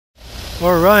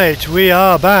Alright, we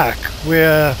are back.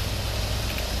 We're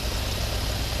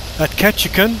at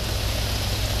Ketchikan.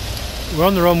 We're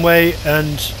on the runway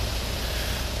and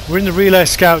we're in the Relay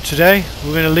Scout today.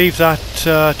 We're going to leave that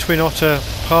Twin Otter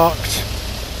parked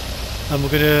and we're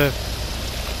going to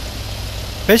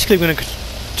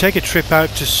take a trip out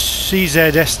to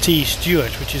CZST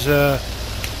Stewart, which is an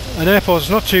airport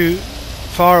that's not too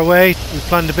far away. We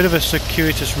planned a bit of a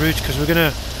circuitous route because we're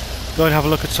going to go and have a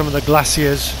look at some of the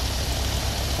glaciers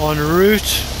en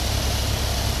route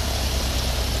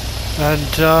and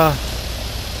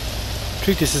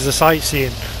treat this as a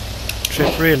sightseeing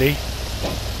trip really.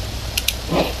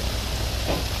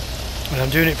 And I'm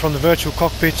doing it from the virtual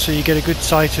cockpit so you get a good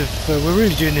sight of we're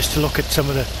really doing this to look at some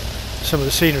of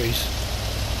the sceneries.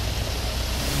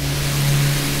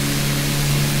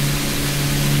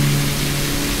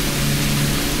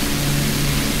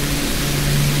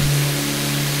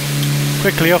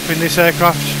 Quickly up in this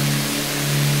aircraft,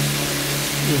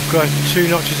 we've got 2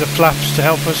 notches of flaps to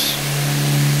help us.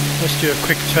 Let's do a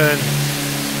quick turn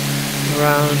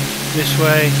around this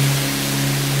way.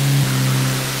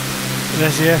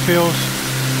 There's the airfield.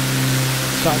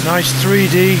 It's that nice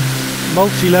 3D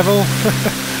multi-level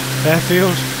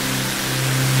airfield.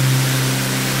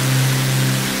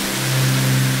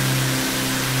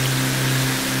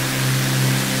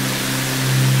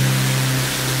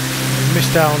 I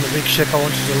missed out on the big ship I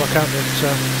wanted to look at,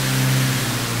 but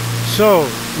so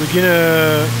we're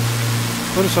gonna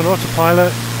put us on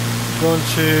autopilot, go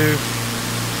into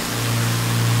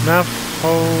nav,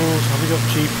 hold, have we got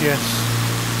GPS?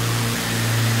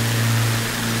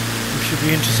 We should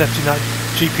be intercepting that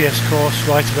GPS course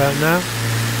right about now.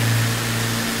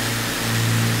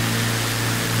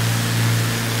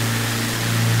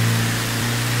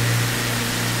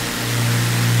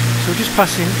 So we're just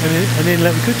passing an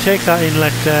inlet. We could take that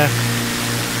inlet there.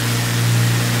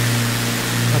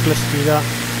 Let's do that.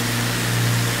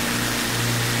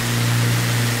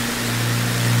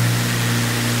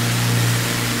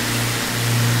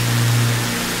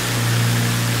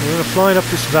 So we're going to fly up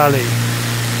this valley.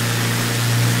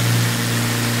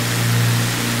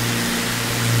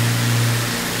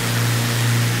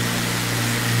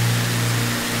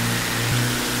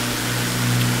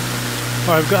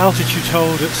 Alright, we've got altitude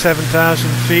hold at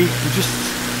 7,000 feet. We're just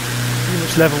pretty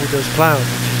much level with those clouds,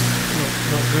 which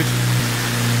is not good.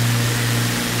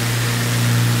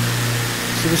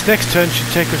 So this next turn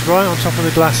should take us right on top of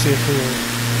the glacier field.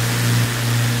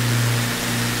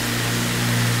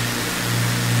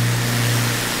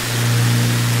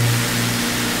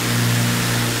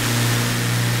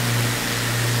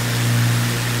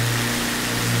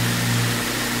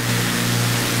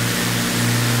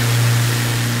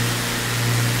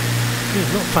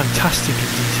 It's not fantastically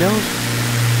detailed.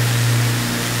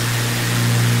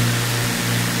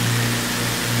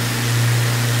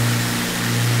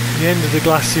 The end of the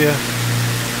glacier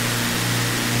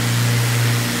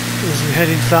as we head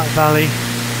into that valley.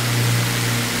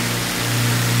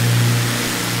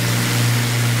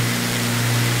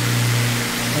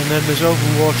 And then there's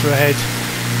open water ahead,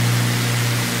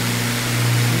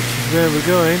 which is where we're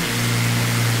going.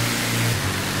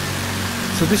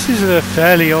 So this is a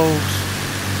fairly old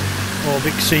or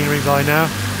big scenery by now.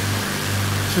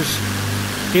 This was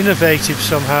innovative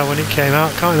somehow when it came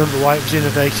out. I can't remember why it was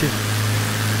innovative.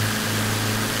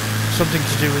 Something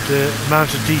to do with the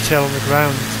amount of detail on the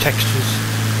ground, textures.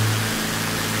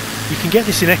 You can get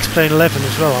this in X-Plane 11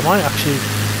 as well. I might actually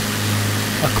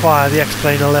acquire the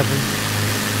X-Plane 11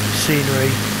 scenery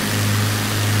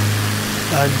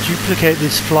and duplicate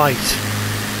this flight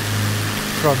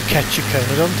from Ketchikan.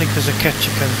 I don't think there's a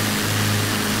Ketchikan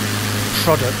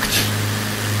product,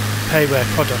 payware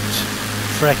product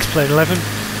for X-Plane 11,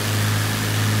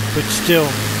 but still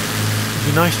it'd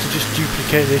be nice to just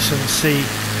duplicate this and see.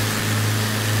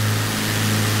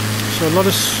 So a lot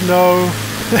of snow.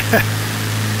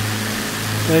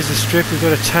 There's the strip. We've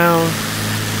got a town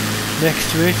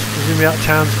next to it. Presumably that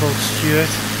town's called Stewart,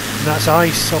 and that's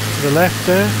ice off to the left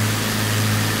there.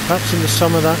 Perhaps in the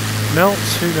summer that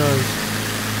melts, who knows.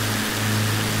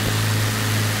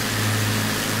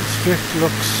 The strip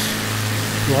looks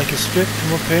like a strip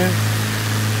from up here.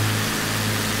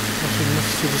 Nothing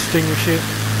much to distinguish it.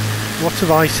 Lots of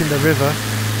ice in the river.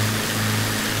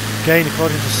 Again,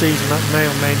 according to season, that may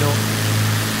or may not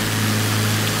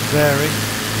vary.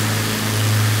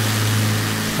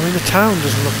 I mean, the town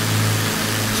doesn't look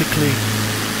particularly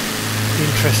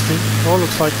interesting. It all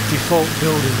looks like default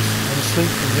buildings, honestly,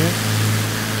 from here.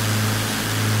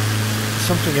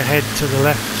 Something ahead to the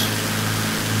left.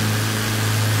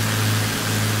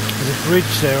 There's a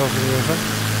bridge there over the river.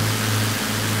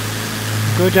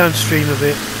 Go downstream a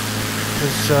bit,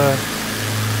 because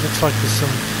looks like there's some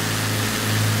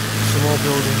more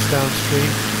buildings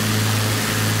downstream.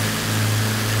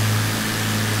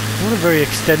 Not a very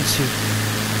extensive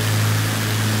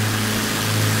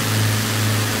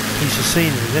piece of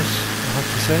scenery, this, I have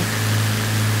to say.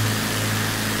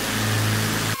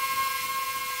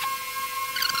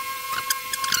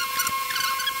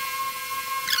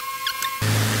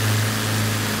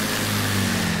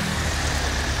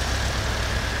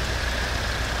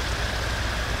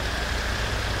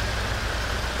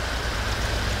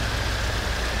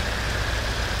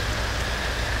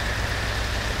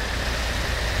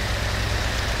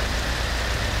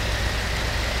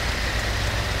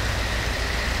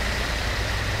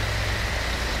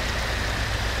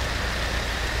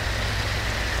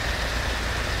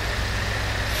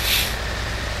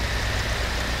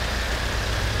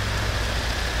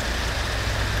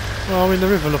 Well, I mean, the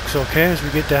river looks okay as we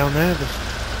get down there, but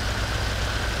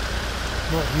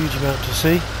not a huge amount to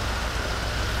see.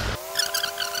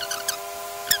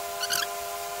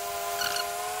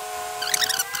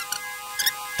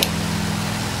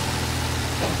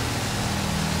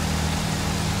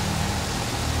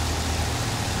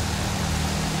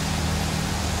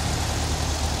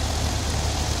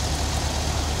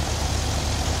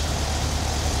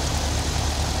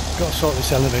 Got to sort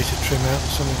this elevator trim out,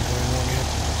 there's something going wrong here.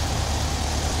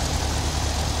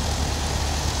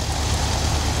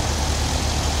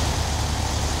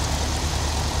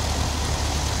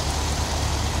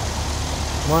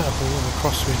 Might have a little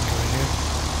crosswind going here.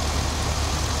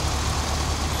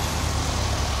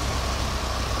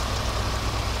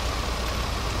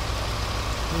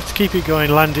 Let's keep it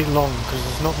going, land it long, because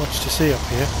there's not much to see up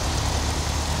here.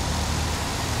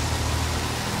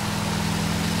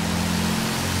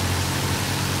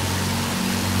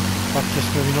 In fact,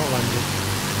 just maybe not land it.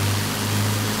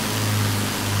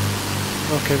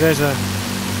 Okay, there's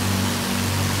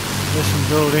some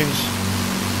buildings.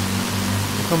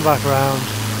 We'll come back round.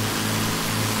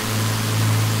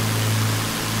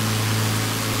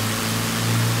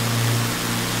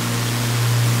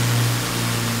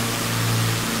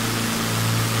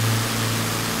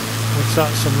 What's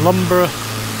that? Some lumber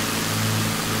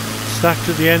stacked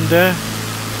at the end there.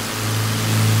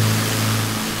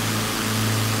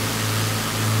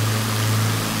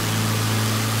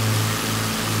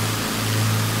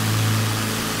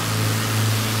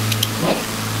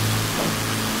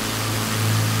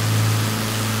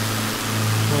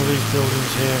 All these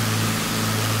buildings here.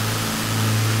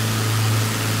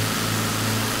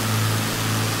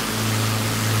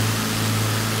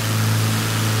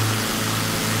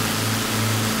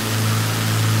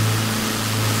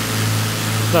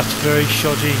 That's very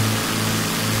shoddy.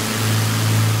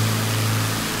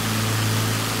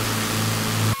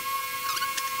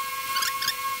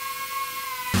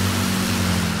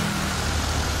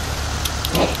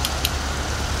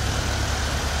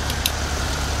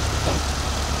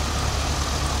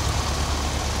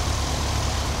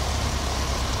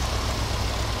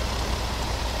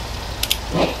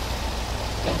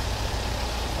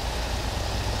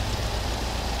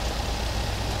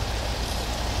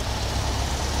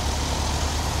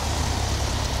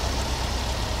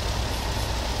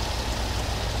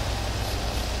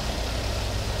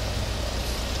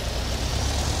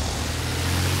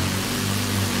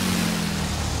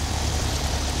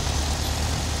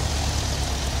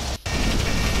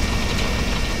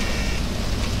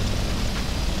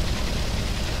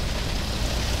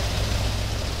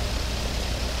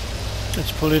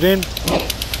 Let's pull it in.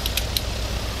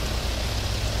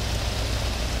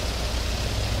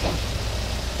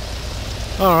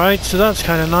 Alright, so that's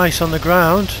kind of nice on the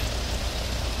ground.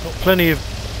 Got plenty of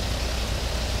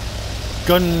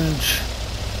guns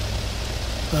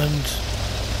and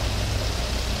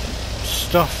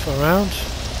stuff around.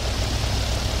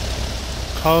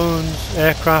 Cones,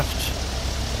 aircraft.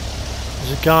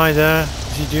 There's a guy there.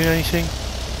 Is he doing anything?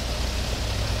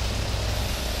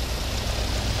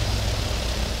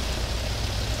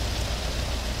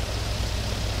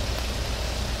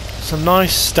 Some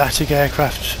nice static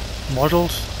aircraft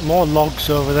models, more logs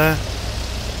over there.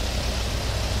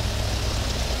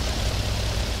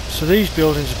 So these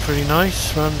buildings are pretty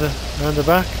nice around the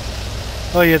back.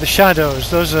 Oh yeah, the shadows,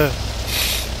 those are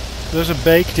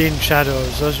baked in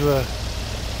shadows. Those were, in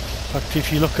fact,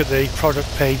 if you look at the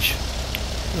product page,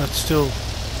 that's still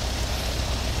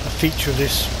a feature of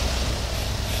this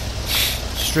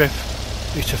strip.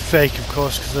 It's a fake, of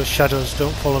course, because those shadows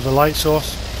don't follow the light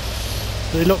source.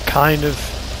 They look kind of,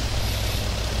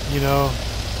 you know,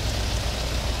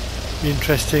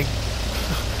 interesting.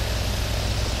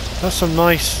 That's some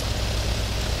nice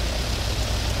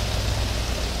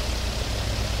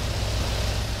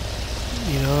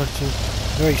you know, it's a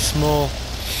very small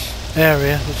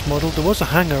area that's modelled. There was a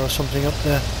hangar or something up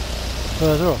there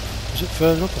further up. Was it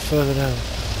further up or further down?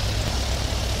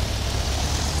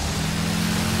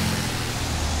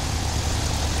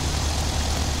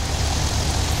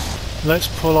 Let's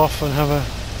pull off and have a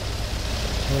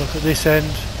look at this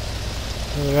end.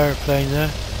 Another aeroplane there.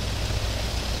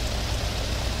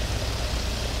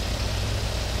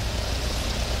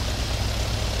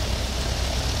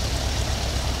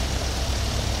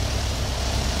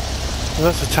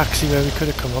 Well, that's a taxiway we could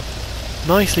have come up.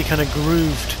 Nicely kind of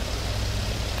grooved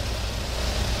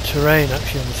terrain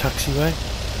actually on the taxiway.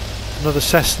 Another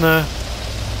Cessna.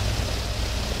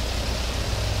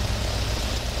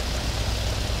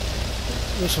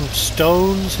 There's some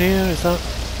stones here, is that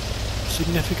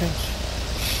significant?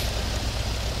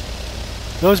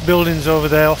 Those buildings over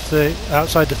there off the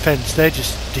outside the fence, they're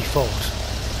just default.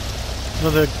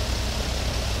 Another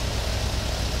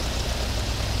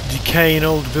decaying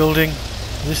old building.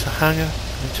 Is this a hangar?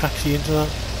 Can we taxi into that?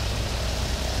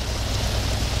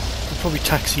 We'll probably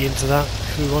taxi into that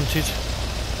if we wanted.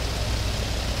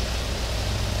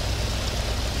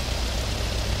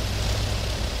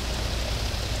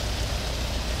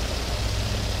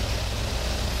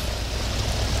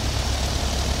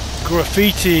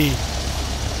 Graffiti.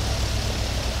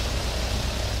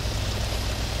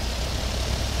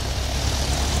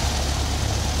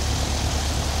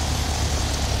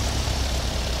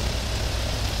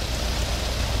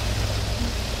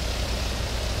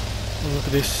 Oh, look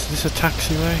at this. Is this a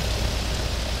taxiway?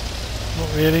 Not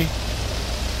really.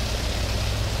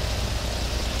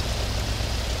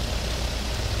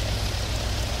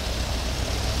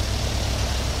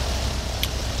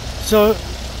 So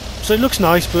it looks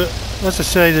nice, but as I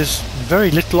say, there's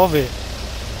very little of it.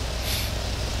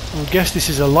 I would guess this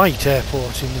is a light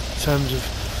airport in terms of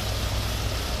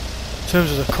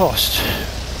the cost.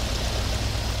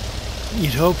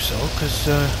 You'd hope so, because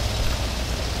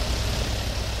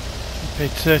if you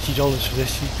paid $30 for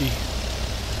this, you'd be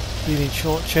feeling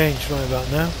short-changed right about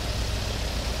now.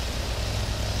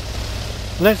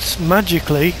 Let's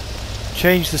magically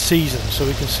change the season so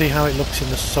we can see how it looks in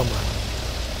the summer.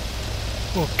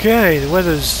 Okay, the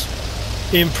weather's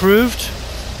improved.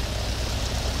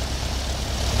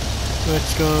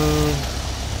 Let's go.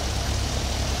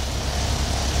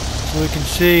 So we can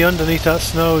see underneath that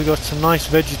snow we've got some nice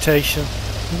vegetation.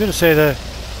 I'm going to say the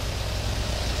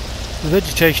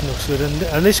vegetation looks good,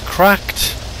 and this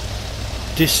cracked,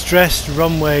 distressed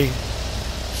runway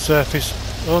surface.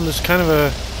 Oh, and there's kind of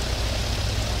a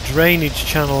drainage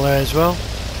channel there as well.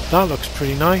 That looks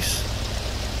pretty nice.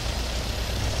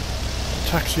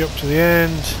 Taxi up to the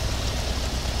end,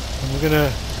 and we're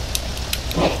gonna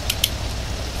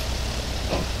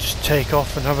just take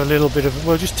off and have a little bit of,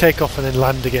 we'll just take off and then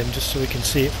land again just so we can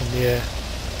see it from the air.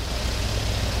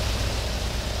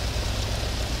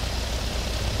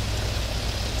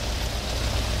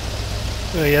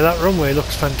 Oh yeah, that runway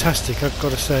looks fantastic, I've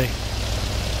got to say.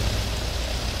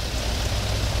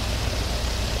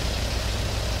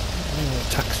 I'm going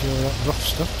to taxi over that rough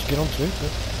stuff to get onto it,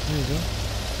 but there you go.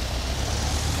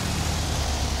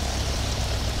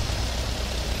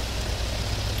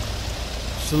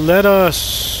 So let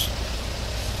us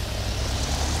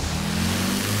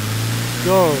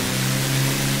go.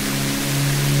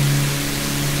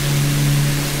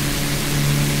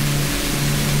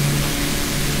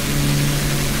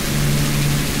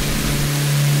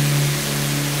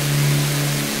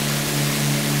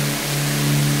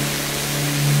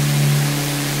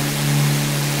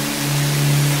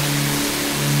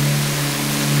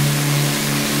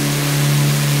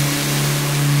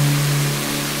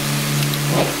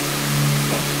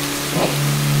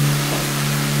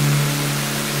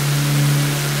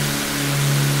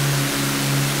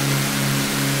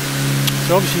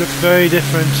 It obviously looks very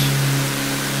different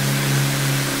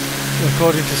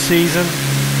according to season.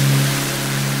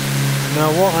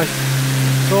 Now what I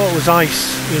thought was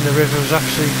ice in the river was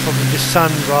actually probably just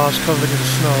sand bars covered in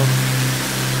snow.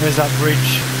 There's that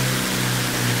bridge.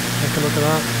 Take a look at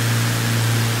that.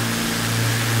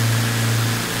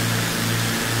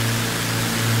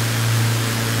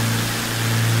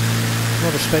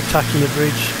 What a spectacular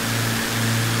bridge.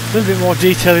 A little bit more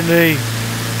detail in the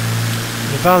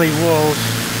valley walls.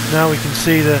 Now we can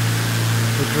see the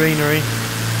greenery.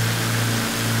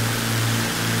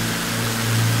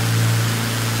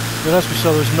 But as we saw,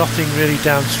 there was nothing really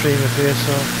downstream of here,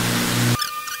 so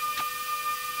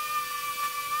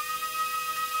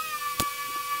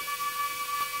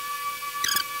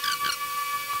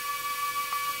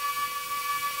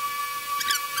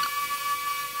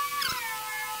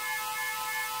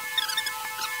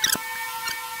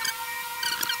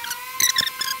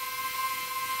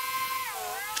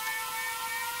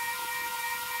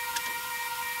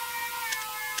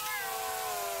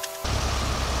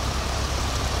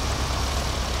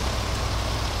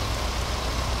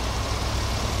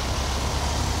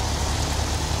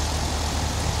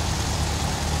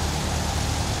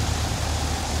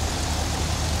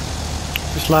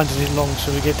slanted it long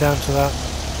so we get down to that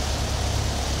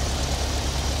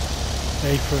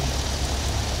apron.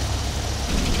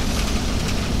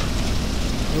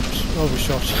 Oops,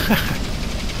 overshot.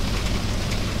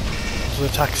 To the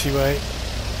taxiway,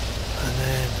 and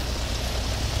then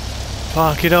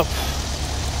park it up.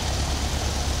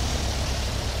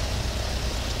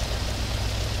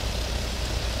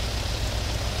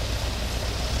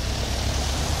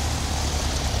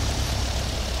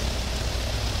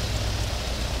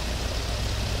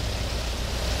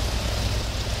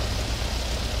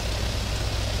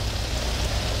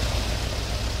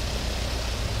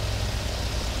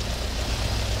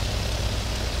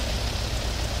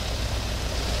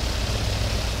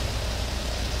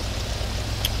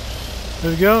 There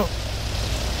we go.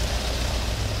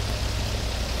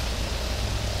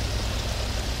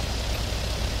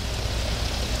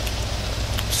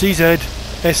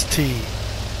 CZST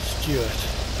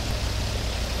Stewart.